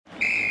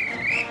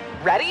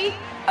Ready?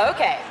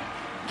 Okay.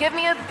 Give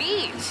me a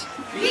beach.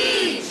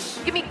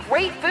 Beach! Give me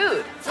great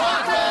food.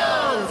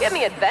 Tacos! Give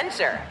me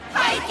adventure.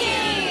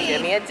 Hiking!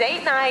 Give me a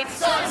date night.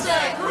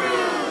 Sunset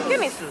cruise! Give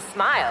me some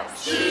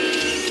smiles.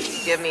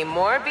 Cheese! Give me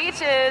more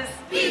beaches.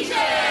 Beaches!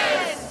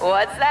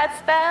 What's that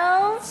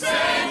spell?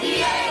 San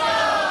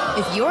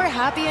Diego! If you're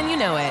happy and you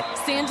know it,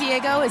 San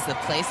Diego is the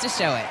place to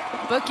show it.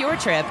 Book your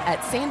trip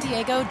at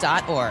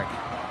sandiego.org.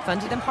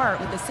 Funded in part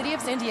with the City of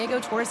San Diego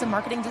Tourism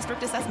Marketing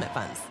District Assessment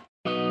Funds.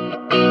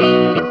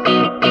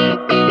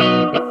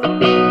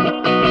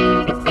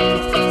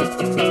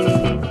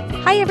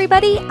 Hi,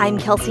 everybody. I'm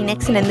Kelsey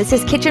Nixon, and this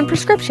is Kitchen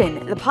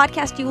Prescription, the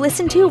podcast you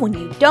listen to when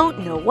you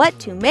don't know what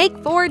to make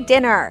for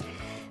dinner.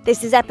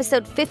 This is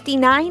episode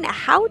 59,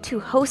 How to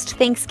Host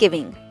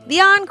Thanksgiving,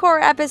 the Encore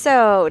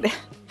episode.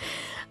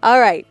 All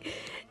right.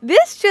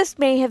 This just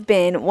may have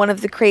been one of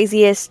the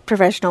craziest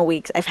professional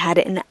weeks I've had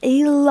in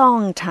a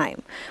long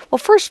time. Well,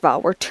 first of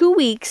all, we're 2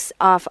 weeks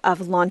off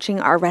of launching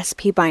our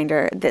recipe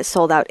binder that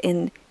sold out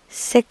in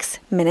 6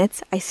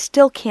 minutes. I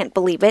still can't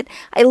believe it.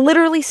 I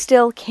literally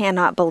still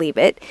cannot believe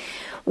it.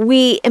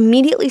 We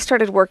immediately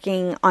started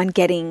working on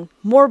getting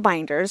more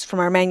binders from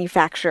our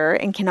manufacturer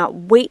and cannot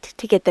wait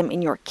to get them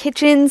in your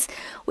kitchens.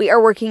 We are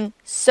working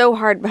so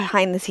hard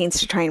behind the scenes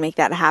to try and make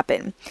that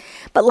happen.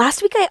 But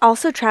last week I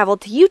also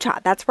traveled to Utah.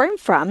 That's where I'm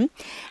from.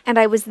 And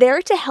I was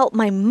there to help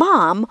my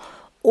mom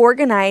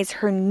organize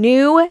her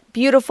new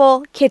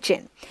beautiful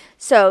kitchen.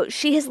 So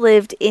she has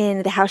lived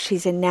in the house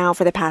she's in now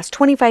for the past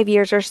 25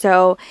 years or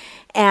so.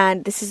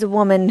 And this is a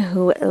woman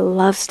who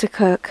loves to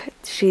cook.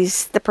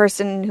 She's the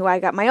person who I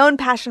got my own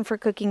passion for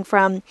cooking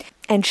from.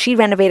 And she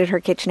renovated her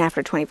kitchen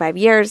after 25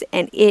 years.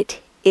 And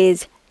it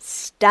is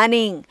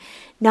stunning.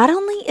 Not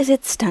only is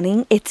it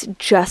stunning, it's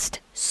just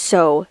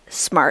so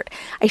smart.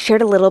 I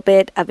shared a little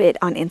bit of it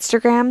on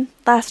Instagram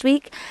last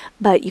week.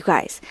 But you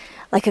guys,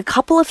 like a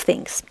couple of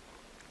things.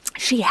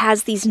 She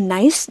has these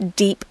nice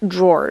deep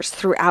drawers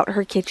throughout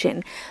her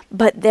kitchen,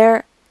 but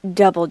they're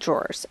double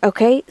drawers,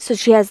 okay? So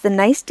she has the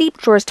nice deep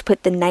drawers to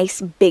put the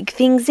nice big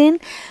things in,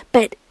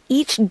 but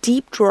each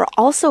deep drawer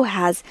also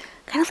has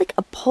kind of like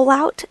a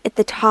pull-out at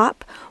the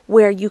top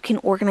where you can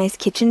organize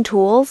kitchen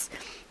tools.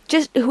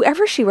 Just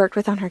whoever she worked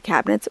with on her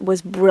cabinets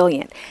was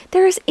brilliant.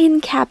 There's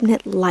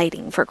in-cabinet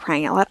lighting, for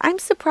crying out loud. I'm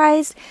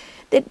surprised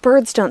that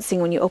birds don't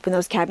sing when you open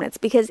those cabinets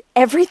because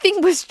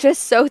everything was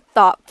just so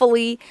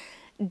thoughtfully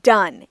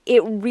done.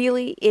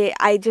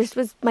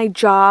 My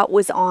jaw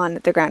was on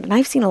the ground, and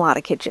I've seen a lot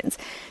of kitchens.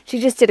 She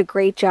just did a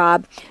great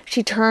job.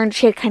 She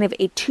had kind of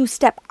a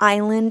 2-step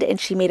island, and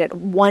she made it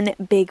one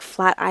big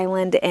flat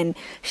island, and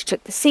she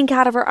took the sink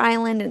out of her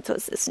island, and so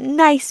it's this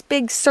nice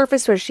big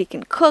surface where she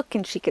can cook,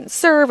 and she can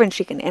serve, and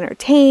she can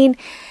entertain,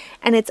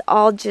 and it's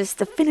all just,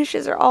 the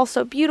finishes are all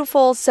so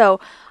beautiful.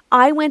 So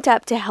I went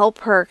up to help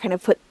her kind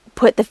of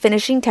put the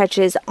finishing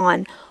touches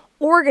on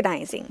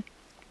organizing.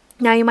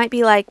 Now you might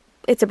be like,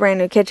 it's a brand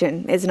new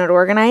kitchen. Isn't it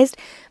organized?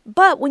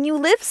 But when you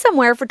live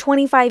somewhere for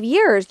 25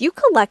 years, you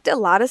collect a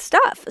lot of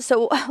stuff.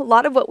 So a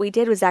lot of what we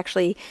did was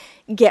actually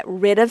get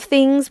rid of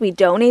things. We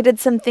donated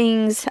some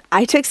things.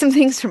 I took some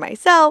things for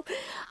myself.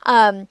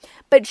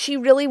 But she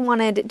really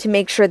wanted to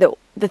make sure that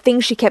the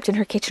things she kept in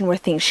her kitchen were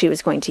things she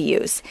was going to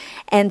use.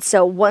 And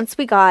so once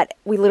we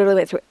literally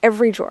went through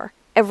every drawer,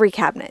 every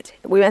cabinet.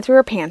 We went through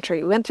her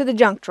pantry. We went through the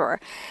junk drawer.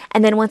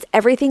 And then once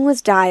everything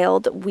was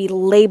dialed, we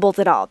labeled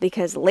it all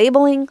because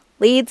labeling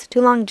leads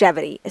to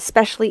longevity,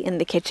 especially in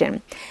the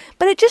kitchen.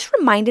 But it just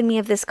reminded me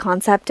of this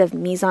concept of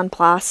mise en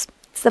place.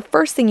 It's the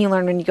first thing you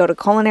learn when you go to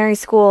culinary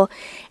school,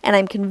 and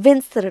I'm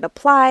convinced that it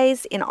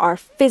applies in our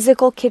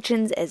physical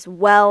kitchens as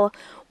well,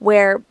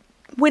 where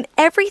when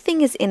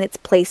everything is in its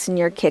place in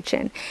your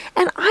kitchen,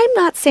 and I'm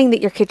not saying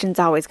that your kitchen's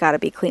always got to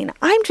be clean.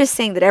 I'm just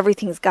saying that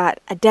everything's got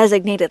a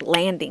designated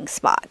landing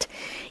spot.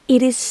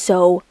 It is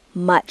so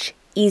much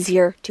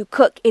easier to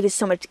cook. It is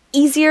so much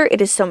easier.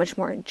 It is so much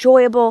more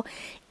enjoyable.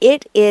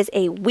 It is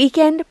a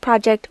weekend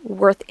project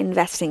worth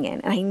investing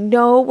in. And I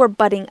know we're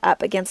butting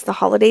up against the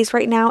holidays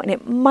right now, and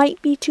it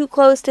might be too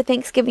close to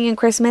Thanksgiving and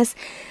Christmas,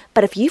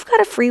 but if you've got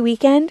a free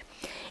weekend,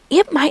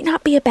 it might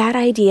not be a bad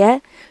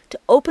idea to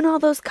open all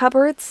those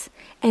cupboards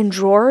and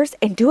drawers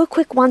and do a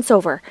quick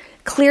once-over.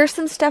 Clear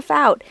some stuff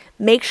out.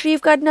 Make sure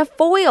you've got enough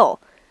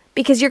foil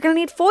because you're going to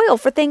need foil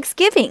for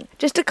Thanksgiving.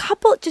 Just do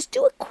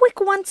a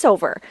quick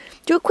once-over.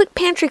 Do a quick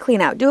pantry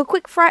clean-out. Do a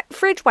quick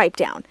fridge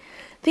wipe-down.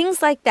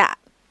 Things like that.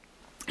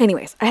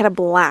 Anyways, I had a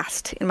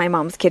blast in my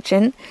mom's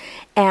kitchen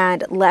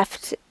and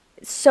left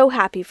so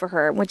happy for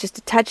her with just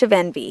a touch of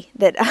envy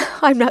that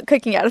I'm not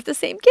cooking out of the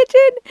same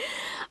kitchen.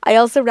 I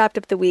also wrapped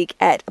up the week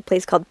at a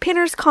place called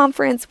Pinners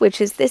Conference,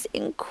 which is this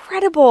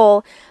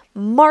incredible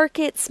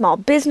market, small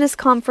business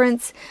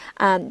conference.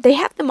 They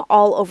have them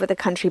all over the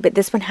country, but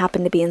this one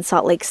happened to be in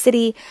Salt Lake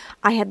City.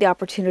 I had the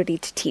opportunity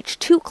to teach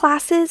 2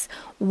 classes,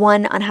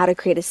 one on how to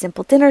create a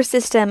simple dinner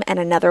system and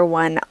another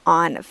one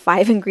on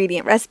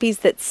 5-ingredient recipes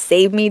that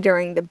save me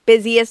during the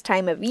busiest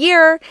time of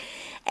year.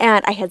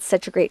 And I had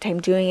such a great time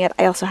doing it.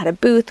 I also had a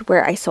booth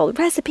where I sold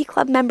recipe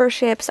club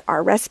memberships,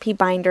 our recipe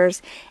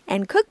binders,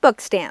 and cookbook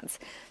stands.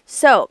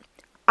 So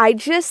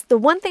the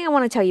one thing I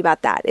want to tell you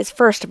about that is,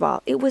 first of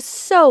all, it was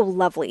so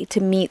lovely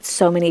to meet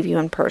so many of you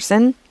in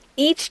person.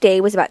 Each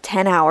day was about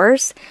 10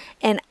 hours,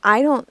 and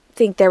I don't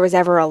think there was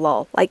ever a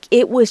lull. Like,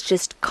 it was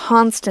just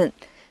constant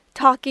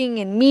talking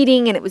and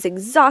meeting, and it was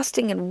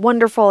exhausting and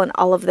wonderful and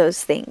all of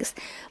those things.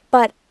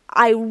 But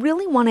I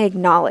really want to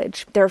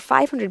acknowledge there are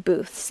 500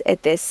 booths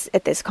at this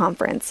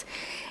conference,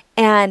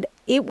 and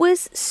it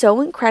was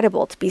so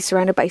incredible to be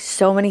surrounded by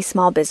so many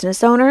small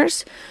business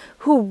owners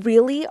who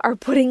really are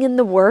putting in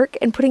the work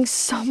and putting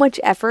so much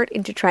effort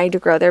into trying to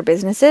grow their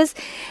businesses,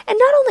 and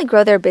not only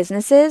grow their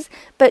businesses,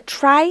 but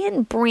try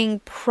and bring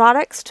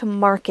products to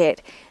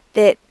market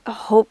that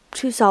hope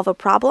to solve a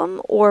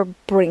problem or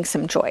bring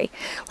some joy.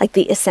 Like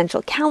the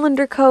Essential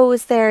Calendar Co.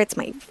 was there. It's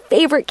my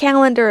favorite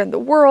calendar in the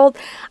world.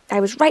 I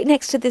was right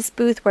next to this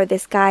booth where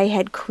this guy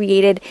had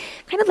created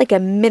kind of like a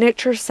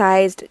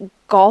miniature-sized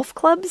golf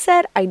club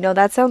set. I know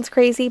that sounds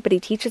crazy, but he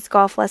teaches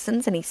golf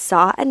lessons, and he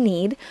saw a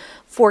need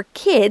for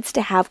kids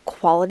to have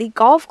quality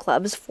golf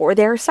clubs for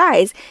their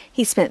size.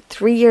 He spent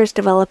 3 years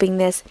developing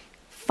this,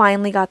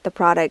 finally got the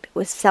product,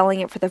 was selling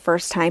it for the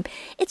first time.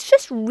 It's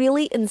just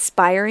really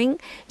inspiring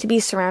to be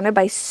surrounded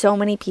by so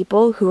many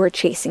people who are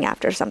chasing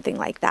after something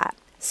like that.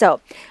 So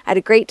I had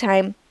a great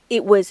time.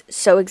 It was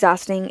so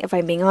exhausting, if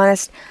I'm being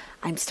honest.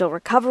 I'm still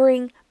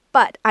recovering,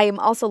 but I am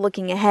also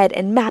looking ahead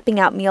and mapping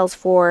out meals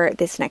for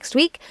this next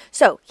week.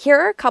 So here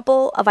are a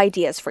couple of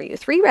ideas for you.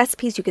 3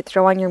 recipes you could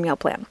throw on your meal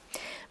plan.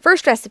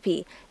 First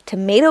recipe,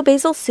 tomato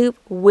basil soup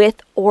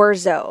with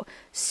orzo.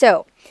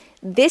 So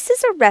this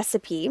is a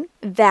recipe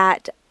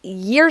that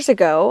years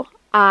ago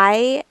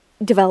I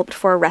developed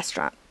for a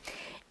restaurant,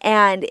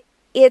 and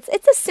it's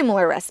a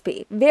similar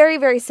recipe, very,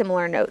 very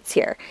similar notes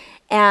here,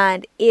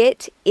 and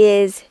it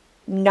is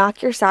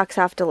knock your socks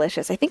off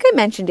delicious. I think I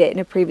mentioned it in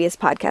a previous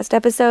podcast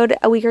episode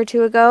a week or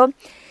two ago,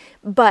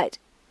 but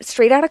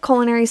straight out of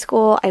culinary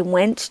school, I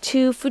went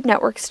to Food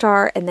Network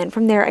Star, and then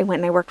from there I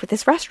went and I worked with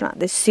this restaurant,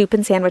 this soup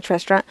and sandwich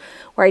restaurant,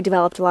 where I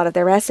developed a lot of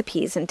their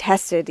recipes and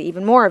tested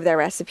even more of their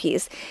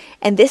recipes.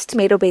 And this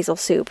tomato basil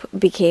soup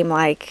became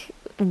like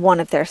one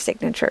of their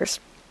signatures.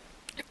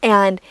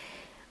 And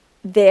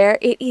there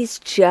it is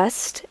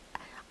just,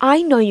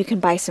 I know you can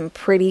buy some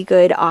pretty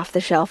good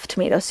off-the-shelf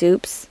tomato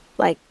soups,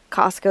 like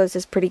Costco's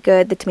is pretty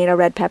good, the tomato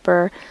red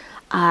pepper,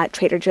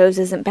 Trader Joe's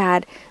isn't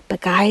bad, but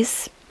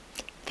guys,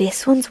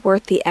 this one's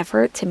worth the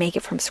effort to make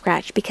it from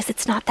scratch because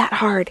it's not that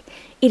hard.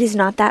 It is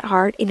not that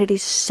hard, and it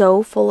is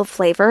so full of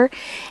flavor.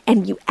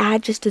 And you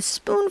add just a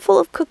spoonful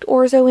of cooked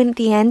orzo in at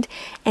the end,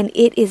 and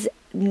it is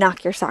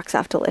knock your socks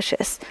off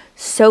delicious.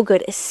 So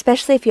good,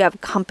 especially if you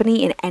have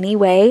company in any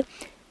way.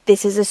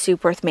 This is a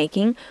soup worth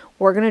making.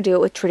 We're going to do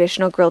it with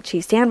traditional grilled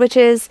cheese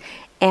sandwiches,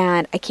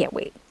 and I can't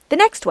wait. The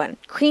next one,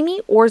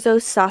 creamy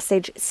orzo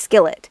sausage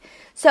skillet.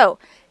 So,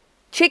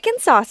 chicken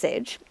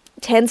sausage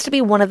tends to be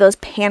one of those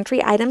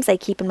pantry items I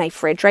keep in my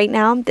fridge right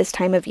now this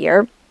time of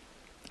year.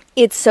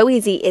 It's so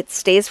easy. It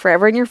stays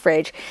forever in your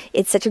fridge.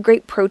 It's such a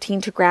great protein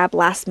to grab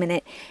last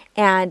minute.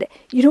 And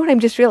you know what I'm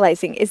just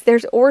realizing is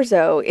there's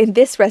orzo in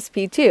this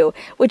recipe too,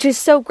 which is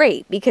so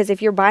great because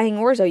if you're buying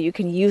orzo, you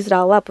can use it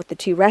all up with the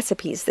 2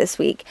 recipes this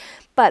week.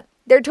 But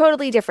they're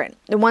totally different.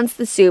 The one's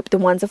the soup, the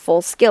one's a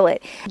full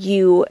skillet.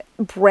 You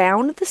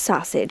brown the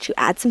sausage, you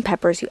add some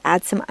peppers, you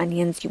add some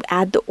onions, you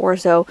add the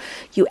orzo,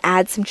 you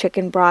add some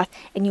chicken broth,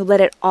 and you let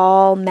it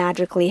all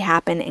magically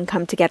happen and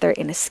come together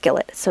in a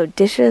skillet. So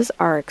dishes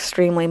are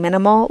extremely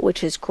minimal,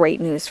 which is great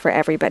news for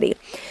everybody.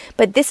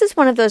 But this is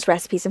one of those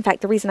recipes. In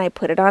fact, the reason I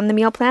put it on the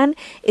meal plan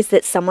is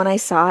that someone I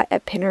saw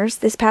at Pinners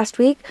this past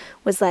week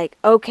was like,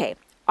 okay,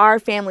 our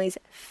family's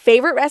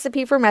favorite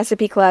recipe from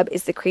Recipe Club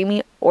is the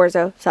creamy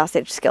orzo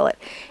sausage skillet.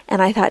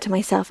 And I thought to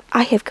myself,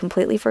 I have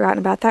completely forgotten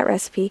about that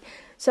recipe.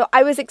 So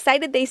I was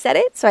excited they said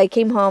it. So I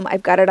came home,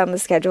 I've got it on the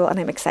schedule, and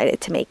I'm excited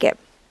to make it.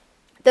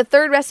 The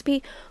third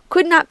recipe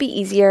could not be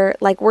easier.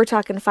 Like, we're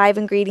talking 5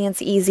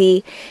 ingredients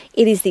easy.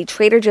 It is the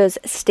Trader Joe's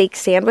steak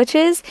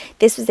sandwiches.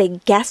 This was a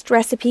guest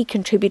recipe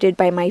contributed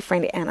by my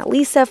friend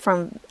Annalisa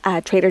from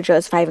Trader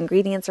Joe's 5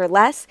 Ingredients or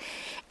Less.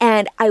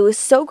 And I was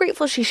so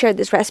grateful she shared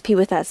this recipe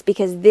with us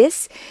because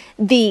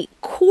the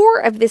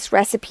core of this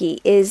recipe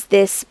is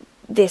this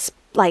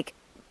like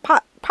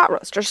pot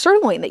roast or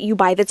sirloin that you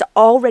buy that's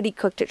already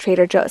cooked at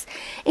Trader Joe's.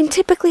 And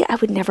typically I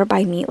would never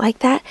buy meat like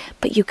that.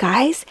 But you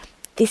guys,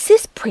 this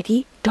is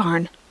pretty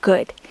darn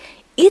good.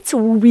 It's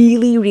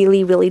really,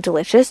 really, really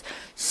delicious.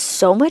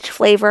 So much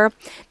flavor.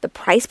 The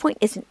price point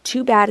isn't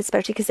too bad,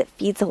 especially because it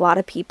feeds a lot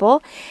of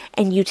people.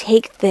 And you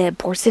take the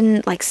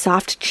Boursin like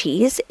soft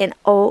cheese and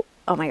oh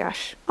my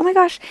gosh.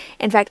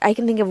 In fact, I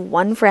can think of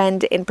one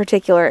friend in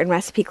particular in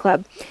Recipe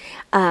Club.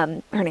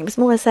 Her name is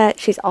Melissa.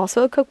 She's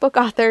also a cookbook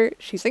author.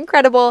 She's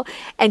incredible.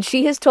 And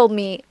she has told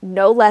me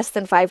no less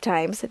than 5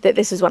 times that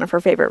this is one of her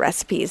favorite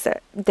recipes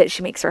that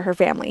she makes for her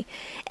family.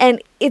 And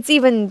it's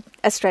even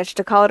a stretch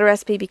to call it a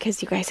recipe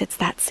because, you guys, it's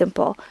that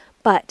simple.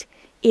 But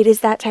it is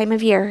that time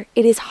of year.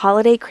 It is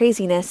holiday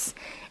craziness.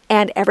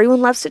 And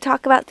everyone loves to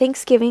talk about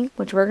Thanksgiving,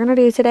 which we're going to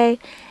do today.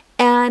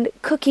 and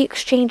cookie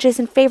exchanges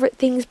and favorite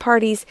things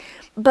parties.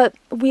 But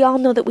we all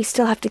know that we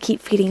still have to keep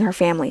feeding our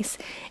families.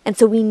 And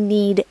so we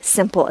need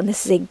simple, and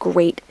this is a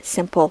great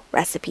simple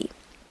recipe.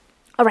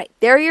 All right,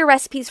 there are your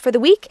recipes for the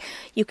week.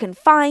 You can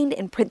find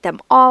and print them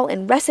all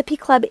in Recipe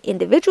Club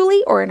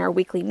individually or in our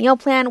weekly meal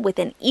plan with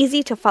an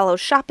easy-to-follow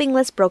shopping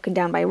list broken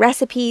down by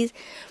recipes.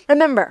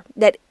 Remember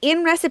that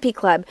in Recipe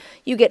Club,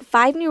 you get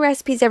 5 new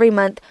recipes every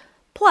month.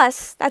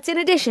 Plus, that's in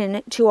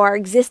addition to our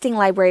existing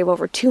library of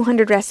over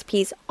 200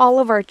 recipes, all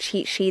of our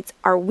cheat sheets,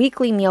 our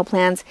weekly meal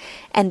plans,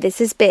 and this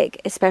is big,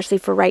 especially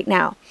for right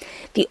now.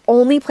 The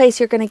only place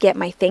you're going to get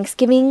my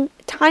Thanksgiving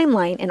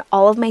timeline and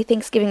all of my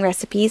Thanksgiving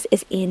recipes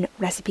is in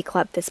Recipe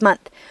Club this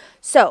month.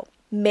 So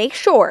make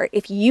sure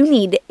if you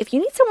need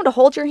someone to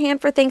hold your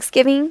hand for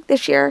Thanksgiving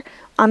this year,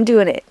 I'm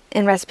doing it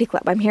in Recipe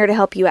Club. I'm here to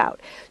help you out.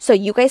 So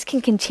you guys can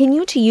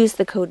continue to use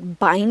the code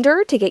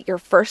BINDER to get your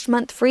first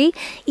month free.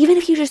 Even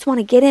if you just want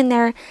to get in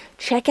there,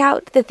 check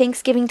out the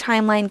Thanksgiving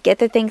timeline, get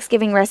the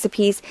Thanksgiving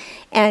recipes,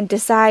 and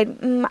decide,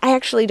 I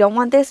actually don't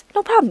want this.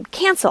 No problem.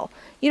 Cancel.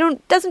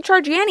 Doesn't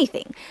charge you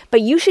anything.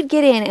 But you should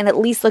get in and at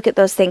least look at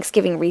those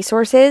Thanksgiving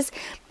resources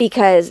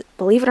because,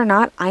 believe it or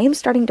not, I am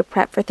starting to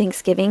prep for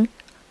Thanksgiving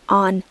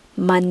on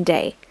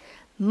Monday,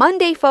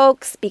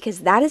 folks,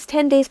 because that is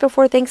 10 days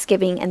before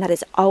Thanksgiving, and that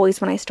is always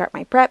when I start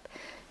my prep.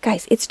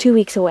 Guys, it's 2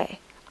 weeks away.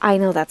 I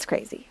know that's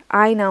crazy.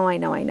 I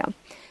know.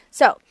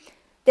 So,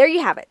 there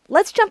you have it.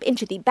 Let's jump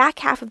into the back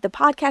half of the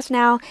podcast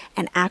now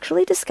and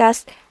actually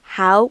discuss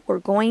how we're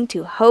going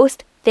to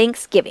host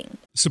Thanksgiving.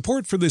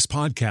 Support for this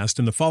podcast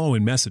and the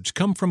following message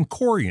come from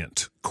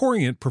Corient.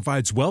 Corient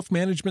provides wealth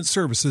management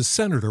services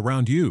centered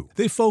around you.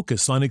 They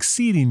focus on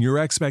exceeding your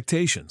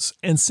expectations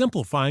and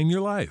simplifying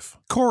your life.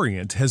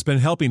 Corient has been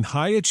helping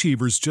high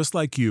achievers just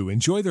like you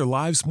enjoy their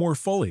lives more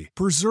fully,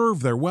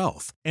 preserve their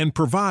wealth, and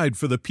provide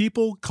for the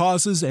people,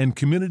 causes, and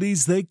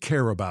communities they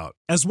care about.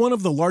 As one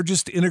of the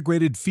largest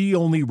integrated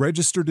fee-only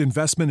registered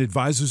investment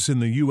advisors in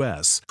the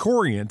U.S.,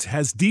 Corient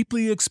has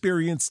deeply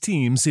experienced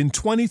teams in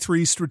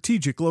 23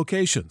 strategic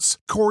locations.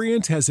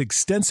 Corient has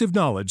extensive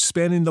knowledge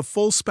spanning the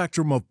full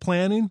spectrum of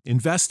planning,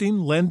 investing,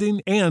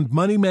 lending, and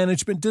money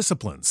management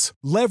disciplines.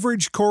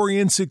 Leverage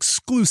Corient's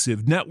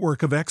exclusive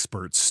network of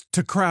experts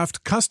to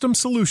craft custom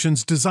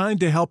solutions designed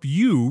to help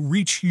you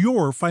reach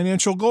your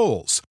financial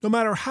goals, no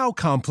matter how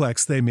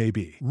complex they may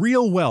be.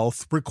 Real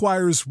wealth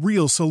requires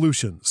real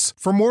solutions.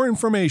 For more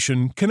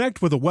information,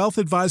 connect with a wealth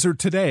advisor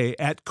today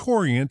at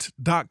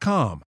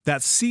Corient.com.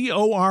 That's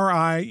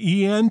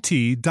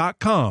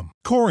Corient.com.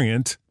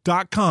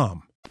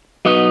 Corient.com.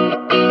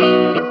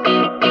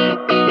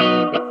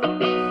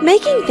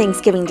 Making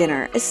Thanksgiving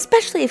dinner,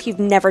 especially if you've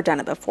never done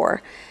it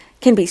before,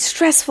 can be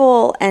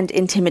stressful and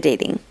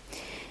intimidating.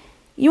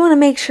 You want to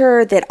make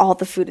sure that all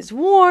the food is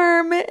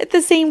warm at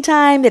the same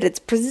time, that it's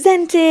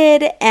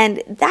presented,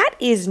 and that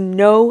is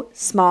no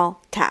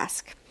small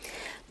task.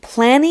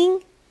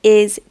 Planning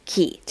is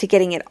key to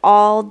getting it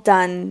all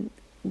done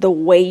the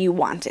way you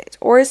want it,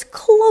 or as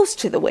close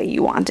to the way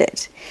you want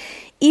it.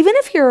 Even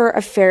if you're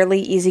a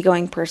fairly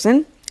easygoing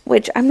person,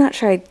 which I'm not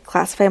sure I'd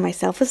classify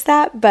myself as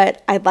that,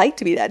 but I'd like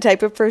to be that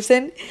type of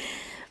person.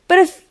 But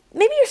if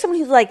maybe you're someone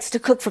who likes to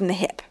cook from the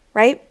hip,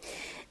 right?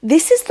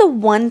 This is the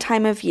one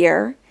time of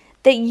year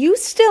that you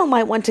still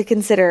might want to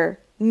consider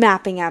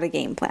mapping out a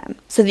game plan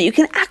so that you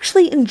can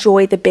actually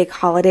enjoy the big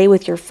holiday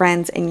with your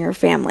friends and your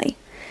family.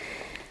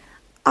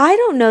 I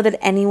don't know that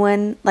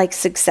anyone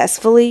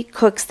successfully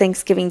cooks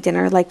Thanksgiving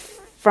dinner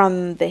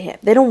from the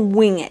hip. They don't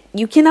wing it.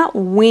 You cannot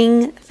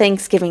wing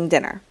Thanksgiving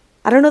dinner.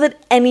 I don't know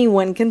that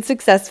anyone can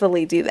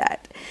successfully do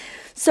that.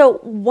 So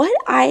what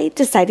I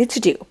decided to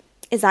do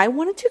is I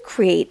wanted to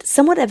create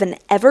somewhat of an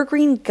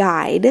evergreen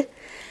guide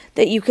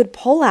that you could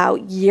pull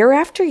out year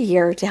after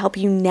year to help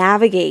you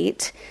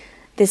navigate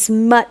this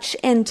much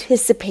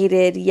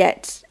anticipated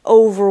yet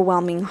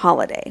overwhelming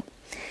holiday.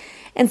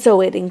 And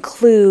so it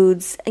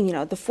includes,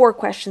 the 4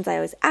 questions I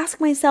always ask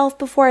myself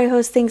before I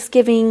host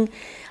Thanksgiving,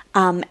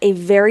 a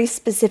very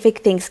specific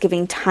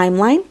Thanksgiving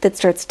timeline that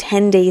starts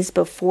 10 days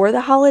before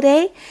the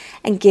holiday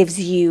and gives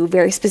you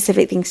very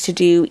specific things to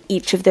do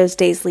each of those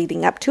days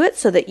leading up to it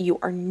so that you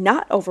are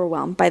not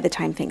overwhelmed by the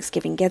time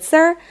Thanksgiving gets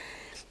there.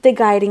 The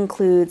guide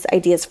includes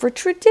ideas for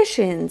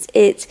traditions.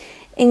 It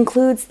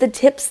includes the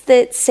tips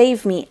that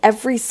save me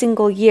every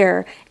single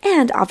year,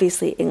 and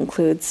obviously it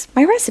includes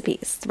my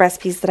recipes, the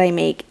recipes that I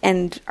make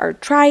and are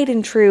tried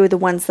and true, the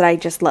ones that I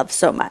just love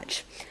so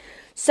much.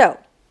 So,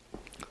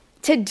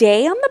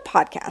 today on the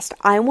podcast,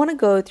 I want to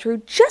go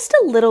through just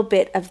a little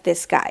bit of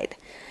this guide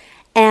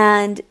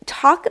and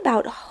talk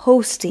about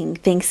hosting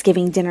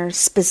Thanksgiving dinner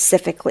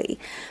specifically,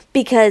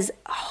 because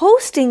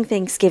hosting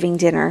Thanksgiving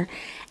dinner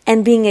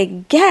and being a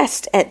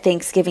guest at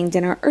Thanksgiving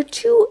dinner are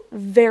 2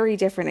 very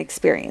different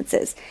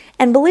experiences.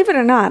 And believe it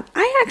or not,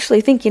 I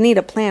actually think you need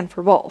a plan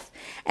for both.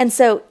 And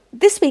so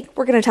this week,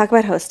 we're going to talk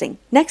about hosting.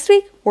 Next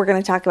week, we're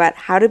going to talk about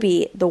how to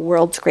be the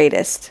world's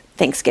greatest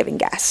Thanksgiving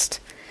guest.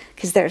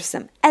 Because there's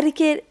some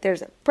etiquette,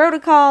 there's a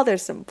protocol,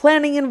 there's some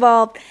planning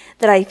involved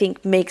that I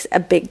think makes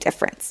a big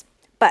difference.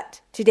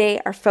 But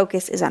today our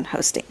focus is on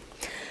hosting.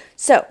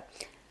 So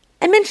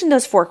I mentioned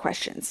those 4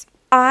 questions.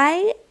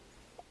 I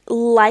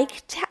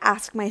like to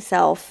ask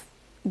myself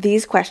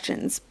these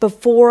questions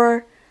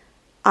before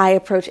I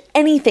approach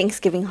any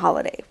Thanksgiving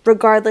holiday,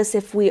 regardless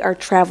if we are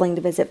traveling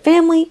to visit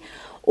family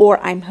or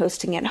I'm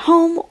hosting at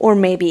home, or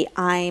maybe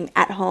I'm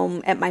at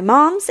home at my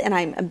mom's and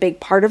I'm a big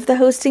part of the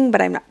hosting,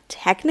 but I'm not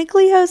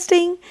technically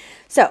hosting.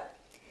 So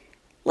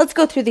let's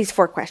go through these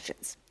 4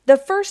 questions. The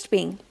first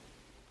being,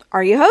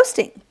 are you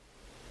hosting?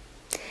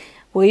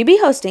 Will you be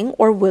hosting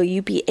or will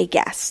you be a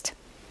guest?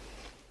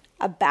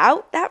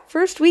 About that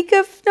first week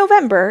of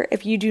November,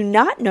 if you do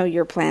not know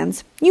your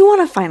plans, you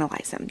want to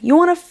finalize them. You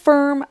want to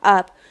firm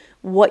up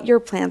what your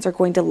plans are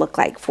going to look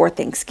like for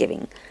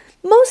Thanksgiving.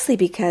 Mostly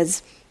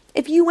because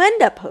if you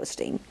end up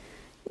hosting,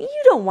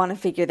 you don't want to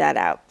figure that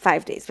out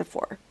 5 days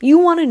before. You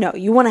want to know.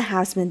 You want to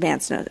have some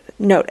advance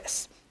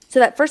notice. So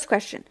that first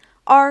question,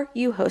 are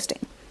you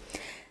hosting?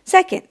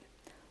 Second,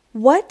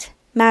 what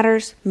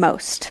matters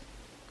most?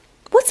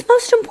 What's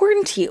most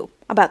important to you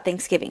about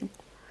Thanksgiving?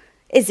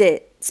 Is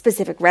it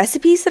specific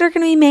recipes that are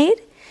going to be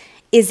made?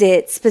 Is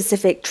it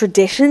specific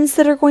traditions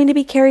that are going to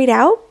be carried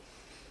out?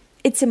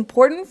 It's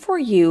important for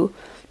you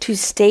to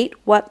state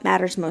what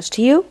matters most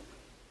to you,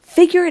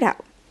 figure it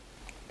out,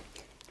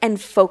 and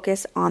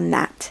focus on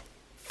that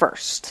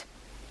first.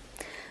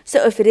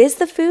 So if it is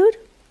the food,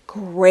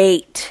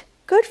 great.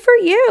 Good for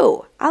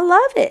you. I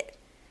love it.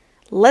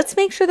 Let's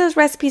make sure those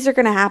recipes are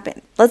going to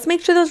happen. Let's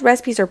make sure those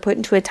recipes are put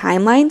into a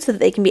timeline so that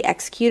they can be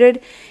executed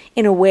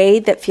in a way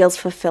that feels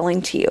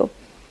fulfilling to you.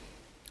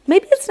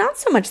 Maybe it's not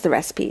so much the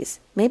recipes.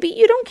 Maybe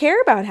you don't care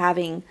about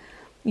having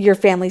your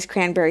family's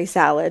cranberry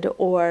salad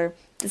or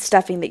the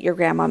stuffing that your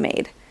grandma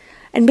made.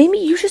 And maybe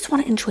you just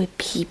want to enjoy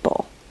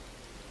people.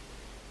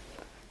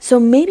 So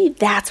maybe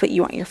that's what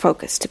you want your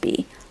focus to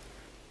be.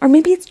 Or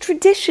maybe it's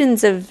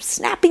traditions of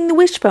snapping the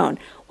wishbone.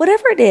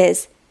 Whatever it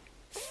is,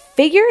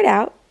 figure it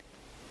out,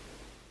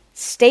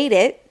 state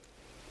it,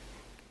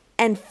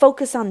 and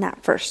focus on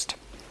that first.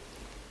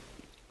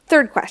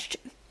 Third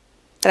question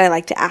that I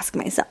like to ask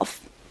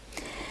myself.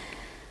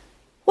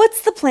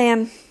 What's the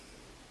plan?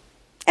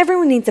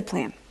 Everyone needs a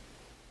plan.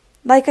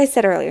 Like I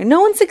said earlier,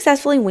 no one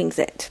successfully wings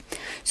it.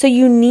 So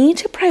you need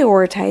to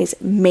prioritize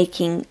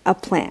making a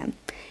plan.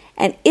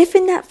 And if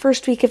in that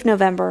first week of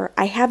November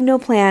I have no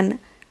plan,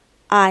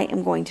 I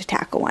am going to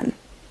tackle one.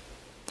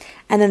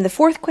 And then the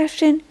fourth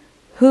question,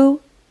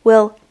 who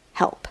will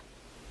help?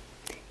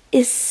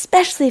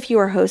 Especially if you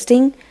are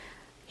hosting,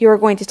 you are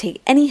going to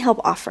take any help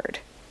offered.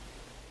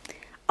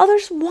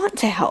 Others want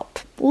to help.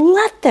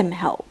 Let them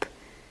help.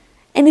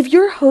 And if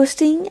you're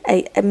hosting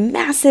a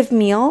massive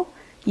meal,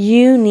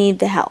 you need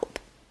the help.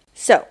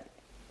 So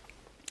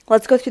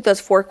let's go through those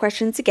 4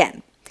 questions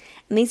again.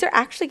 And these are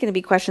actually going to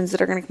be questions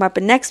that are going to come up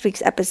in next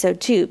week's episode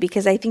too,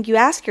 because I think you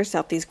ask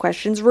yourself these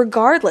questions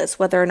regardless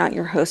whether or not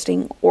you're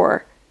hosting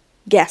or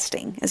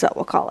guesting is what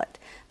we'll call it.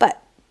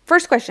 But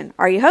first question,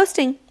 are you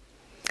hosting?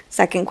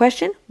 Second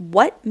question,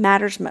 what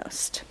matters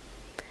most?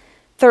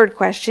 Third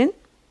question,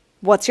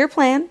 what's your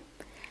plan?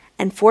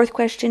 And fourth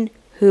question,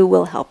 who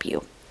will help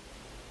you?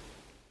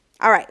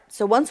 All right,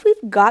 so once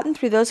we've gotten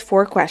through those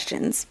 4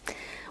 questions,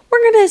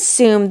 we're going to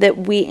assume that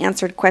we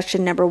answered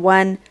question number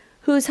 1,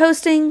 who's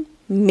hosting?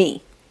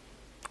 Me.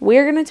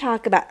 We're going to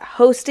talk about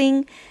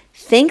hosting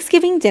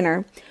Thanksgiving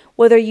dinner,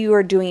 whether you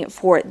are doing it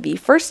for the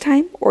first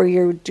time or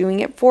you're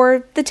doing it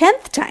for the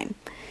 10th time.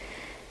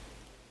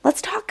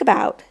 Let's talk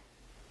about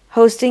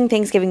hosting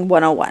Thanksgiving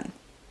 101.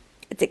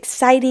 It's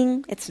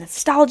exciting, it's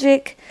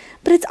nostalgic,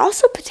 but it's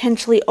also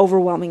potentially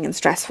overwhelming and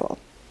stressful.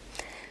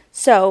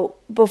 So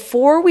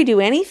before we do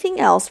anything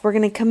else, we're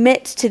going to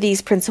commit to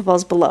these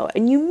principles below.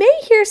 And you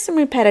may hear some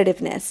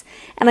repetitiveness,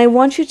 and I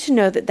want you to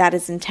know that that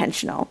is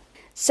intentional.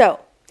 So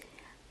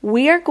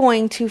we are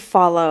going to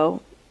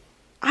follow,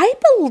 I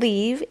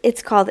believe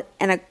it's called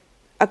an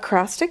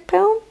acrostic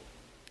poem.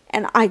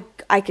 And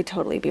I could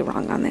totally be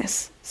wrong on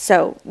this.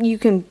 So you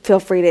can feel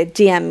free to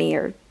DM me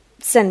or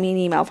send me an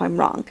email if I'm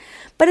wrong.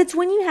 But it's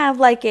when you have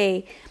like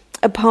a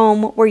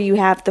poem where you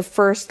have the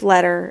first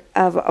letter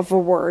of a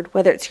word,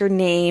 whether it's your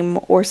name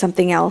or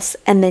something else,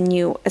 and then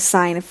you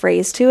assign a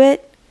phrase to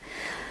it.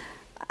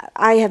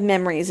 I have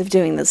memories of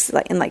doing this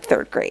in like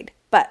 3rd grade.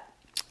 But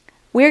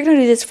we're going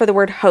to do this for the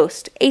word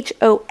host,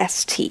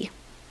 H-O-S-T.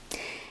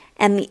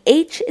 And the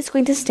H is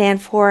going to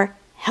stand for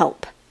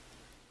help.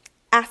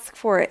 Ask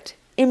for it.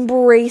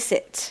 Embrace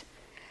it.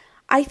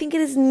 I think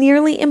it is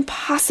nearly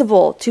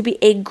impossible to be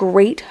a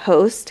great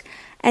host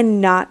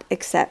and not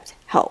accept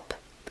help.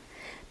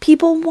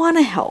 People want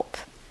to help.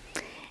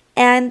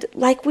 And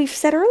like we've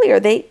said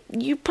earlier,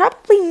 you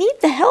probably need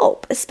the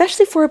help,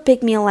 especially for a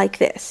big meal like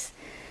this.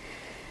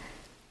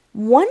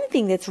 One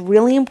thing that's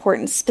really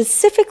important,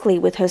 specifically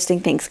with hosting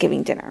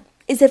Thanksgiving dinner,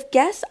 is if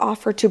guests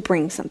offer to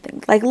bring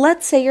something. Like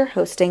let's say you're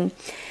hosting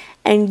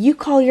and you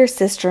call your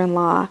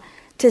sister-in-law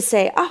to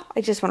say,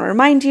 I just want to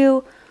remind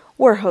you,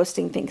 we're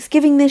hosting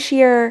Thanksgiving this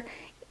year.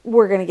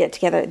 We're going to get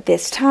together at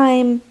this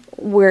time.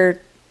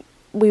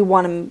 We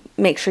want to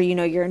make sure you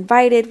know you're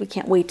invited. We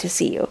can't wait to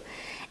see you.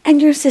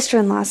 And your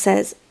sister-in-law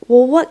says,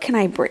 well, what can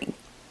I bring?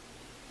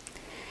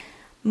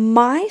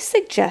 My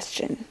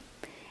suggestion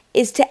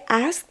is to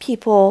ask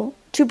people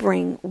to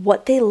bring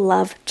what they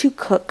love to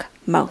cook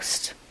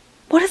most.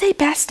 What are they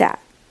best at?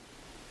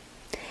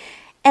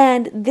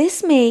 And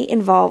this may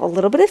involve a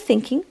little bit of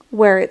thinking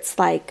where it's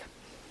like,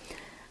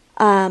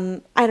 I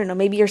don't know,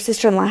 maybe your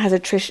sister-in-law has a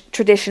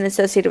tradition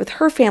associated with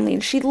her family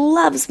and she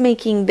loves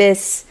making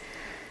this,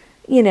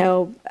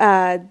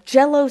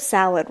 Jell-O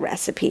salad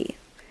recipe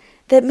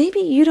that maybe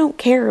you don't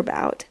care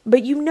about,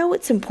 but you know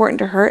it's important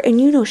to her and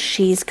you know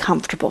she's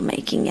comfortable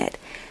making it.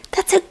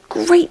 That's a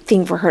great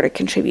thing for her to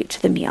contribute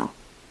to the meal.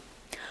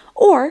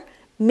 Or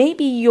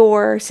maybe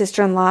your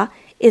sister-in-law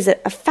is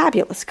a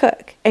fabulous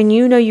cook and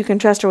you know you can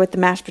trust her with the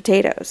mashed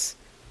potatoes.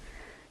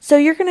 So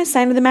you're going to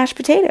assign her the mashed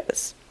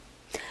potatoes.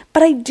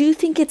 But I do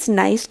think it's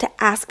nice to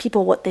ask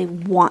people what they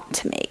want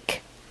to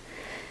make.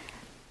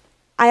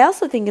 I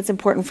also think it's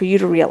important for you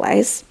to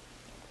realize,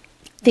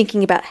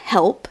 thinking about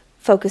help,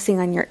 focusing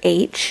on your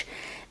H,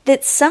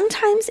 that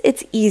sometimes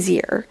it's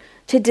easier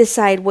to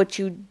decide what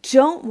you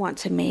don't want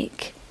to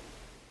make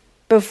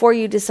before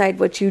you decide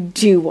what you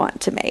do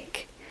want to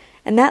make.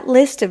 And that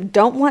list of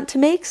don't want to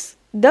makes,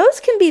 those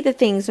can be the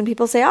things when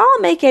people say, I'll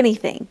make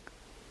anything.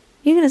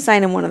 You can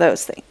assign them one of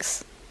those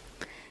things.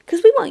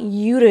 Because we want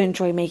you to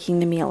enjoy making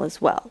the meal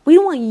as well. We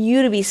don't want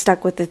you to be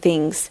stuck with the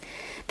things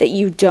that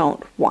you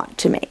don't want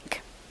to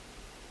make.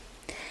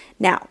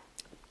 Now,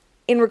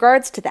 in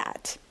regards to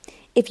that,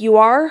 if you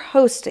are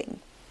hosting,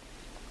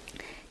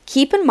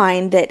 keep in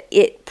mind that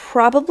it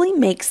probably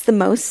makes the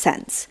most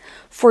sense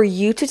for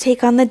you to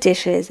take on the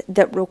dishes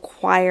that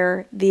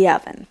require the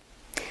oven.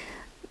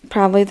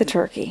 Probably the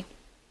turkey.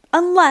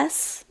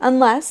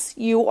 Unless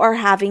you are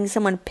having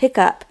someone pick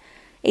up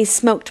a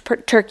smoked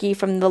turkey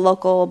from the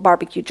local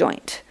barbecue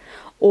joint.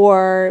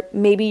 Or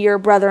maybe your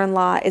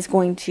brother-in-law is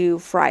going to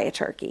fry a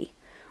turkey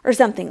or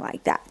something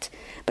like that.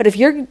 But if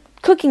you're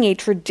cooking a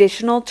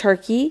traditional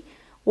turkey,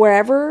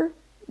 wherever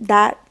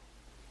that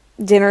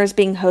dinner is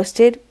being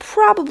hosted,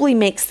 probably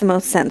makes the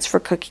most sense for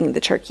cooking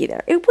the turkey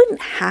there. It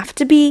wouldn't have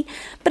to be,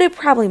 but it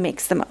probably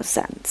makes the most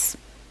sense.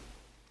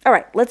 All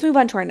right, let's move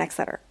on to our next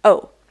letter.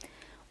 O.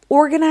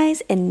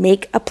 Organize and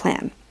make a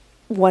plan.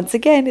 Once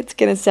again, it's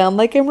going to sound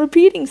like I'm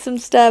repeating some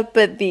stuff,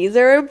 but these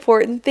are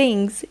important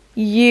things.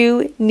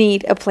 You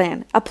need a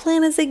plan. A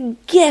plan is a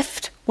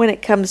gift when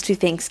it comes to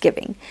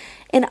Thanksgiving.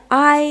 And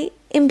I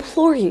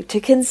implore you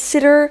to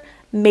consider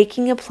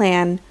making a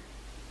plan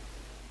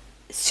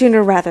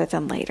sooner rather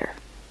than later.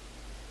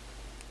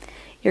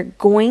 You're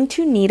going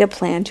to need a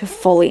plan to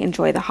fully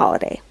enjoy the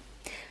holiday.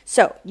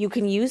 So you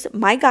can use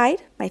my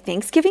guide, my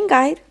Thanksgiving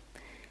guide,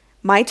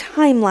 my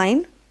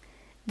timeline,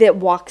 that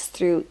walks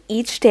through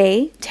each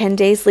day, 10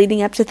 days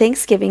leading up to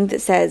Thanksgiving,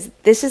 that says,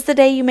 this is the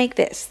day you make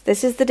this.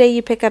 This is the day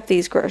you pick up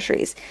these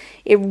groceries.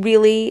 It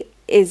really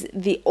is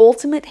the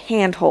ultimate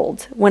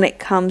handhold when it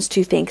comes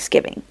to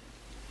Thanksgiving.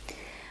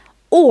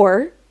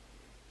 Or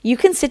you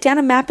can sit down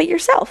and map it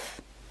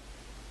yourself.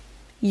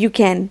 You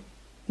can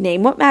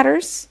name what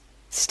matters,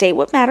 state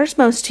what matters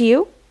most to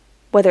you,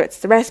 whether it's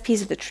the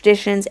recipes or the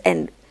traditions,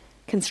 and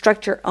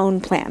construct your own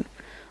plan.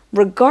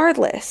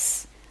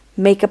 Regardless,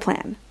 make a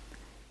plan.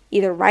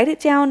 Either write it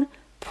down,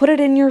 put it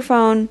in your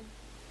phone,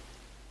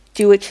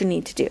 do what you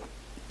need to do.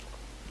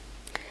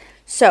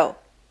 So,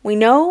 we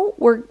know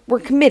we're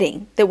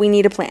committing that we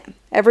need a plan.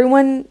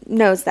 Everyone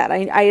knows that.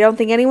 I don't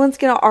think anyone's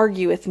going to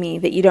argue with me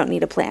that you don't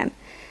need a plan.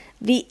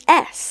 The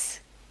S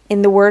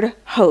in the word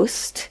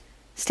host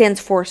stands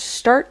for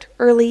start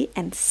early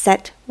and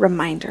set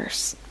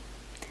reminders.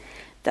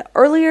 The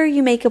earlier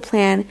you make a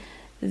plan,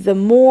 the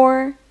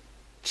more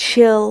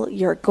chill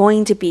you're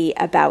going to be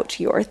about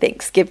your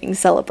Thanksgiving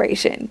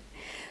celebration.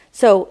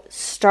 So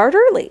start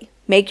early,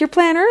 make your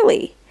plan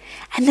early,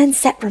 and then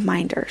set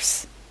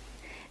reminders.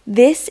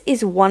 This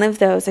is one of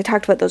those, I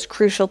talked about those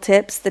crucial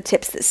tips, the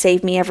tips that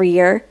save me every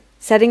year.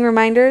 Setting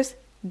reminders,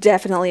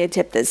 definitely a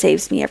tip that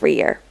saves me every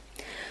year.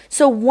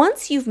 So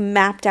once you've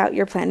mapped out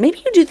your plan,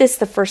 maybe you do this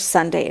the first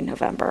Sunday in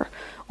November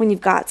when you've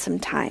got some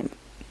time.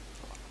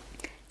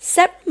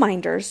 Set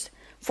reminders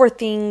for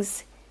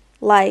things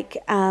like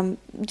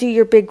do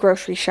your big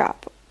grocery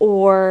shop,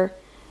 or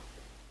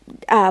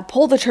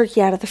pull the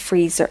turkey out of the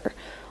freezer,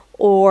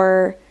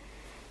 or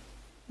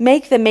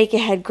make the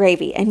make-ahead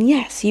gravy. And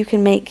yes, you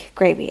can make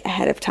gravy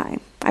ahead of time.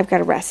 I've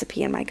got a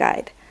recipe in my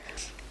guide.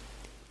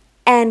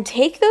 And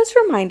take those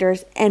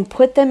reminders and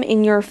put them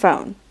in your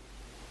phone.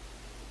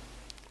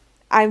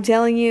 I'm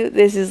telling you,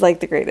 this is like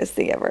the greatest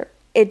thing ever.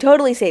 It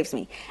totally saves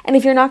me. And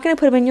if you're not going to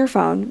put them in your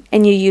phone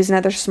and you use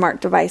another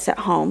smart device at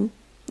home,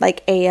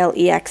 like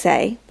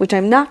Alexa, which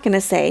I'm not going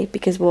to say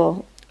because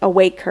we'll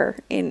awake her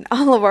in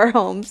all of our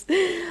homes,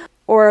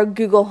 or a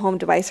Google Home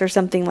device or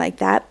something like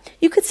that,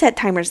 you could set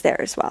timers there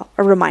as well,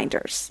 or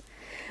reminders.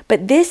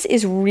 But this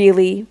is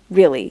really,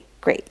 really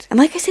great. And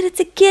like I said, it's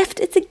a gift.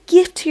 It's a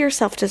gift to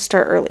yourself to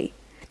start early.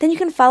 Then you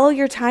can follow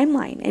your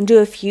timeline and do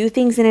a few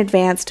things in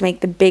advance to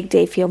make the big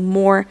day feel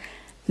more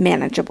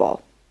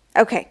manageable.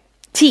 Okay,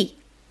 T.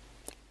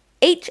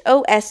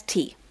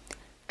 H-O-S-T.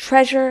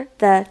 Treasure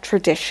the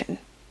tradition.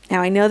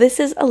 Now, I know this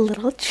is a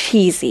little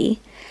cheesy,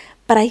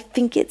 but I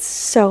think it's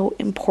so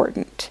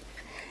important.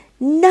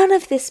 None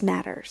of this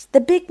matters.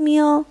 The big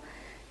meal,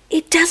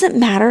 it doesn't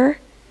matter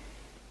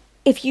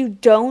if you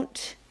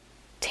don't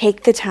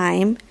take the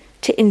time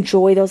to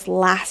enjoy those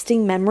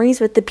lasting memories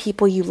with the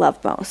people you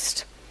love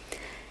most.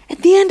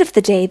 At the end of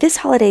the day, this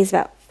holiday is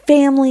about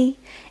family,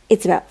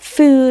 it's about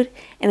food,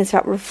 and it's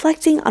about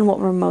reflecting on what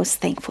we're most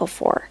thankful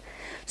for.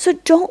 So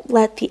don't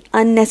let the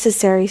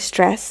unnecessary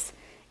stress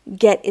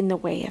get in the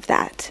way of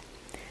that.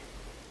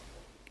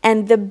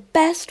 And the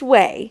best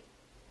way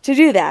to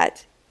do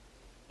that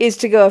is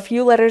to go a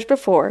few letters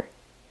before,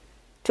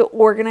 to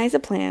organize a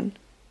plan,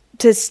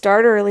 to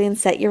start early and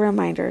set your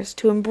reminders,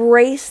 to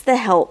embrace the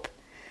help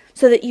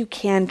so that you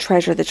can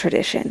treasure the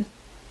tradition.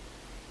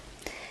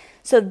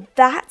 So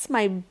that's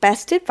my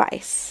best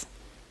advice,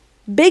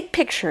 big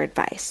picture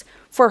advice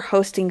for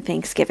hosting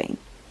Thanksgiving.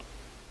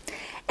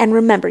 And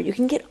remember, you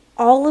can get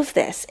all of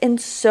this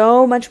and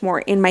so much more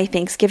in my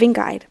Thanksgiving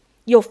guide.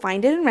 You'll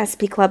find it in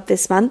Recipe Club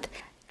this month.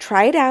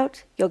 Try it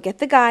out. You'll get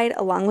the guide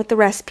along with the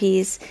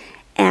recipes,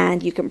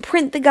 and you can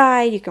print the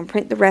guide, you can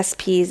print the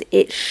recipes.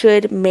 It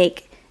should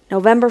make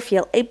November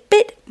feel a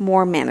bit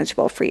more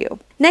manageable for you.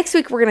 Next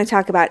week, we're going to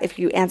talk about if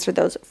you answered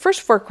those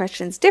first 4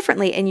 questions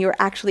differently and you're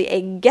actually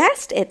a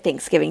guest at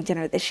Thanksgiving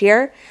dinner this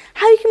year,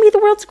 how you can be the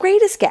world's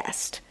greatest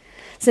guest.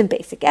 Some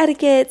basic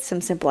etiquette,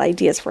 some simple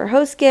ideas for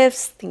host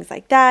gifts, things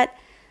like that.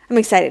 I'm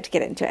excited to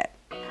get into it.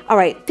 All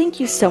right, thank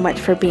you so much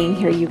for being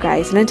here, you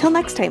guys. And until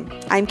next time,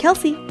 I'm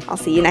Kelsey. I'll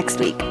see you next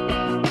week.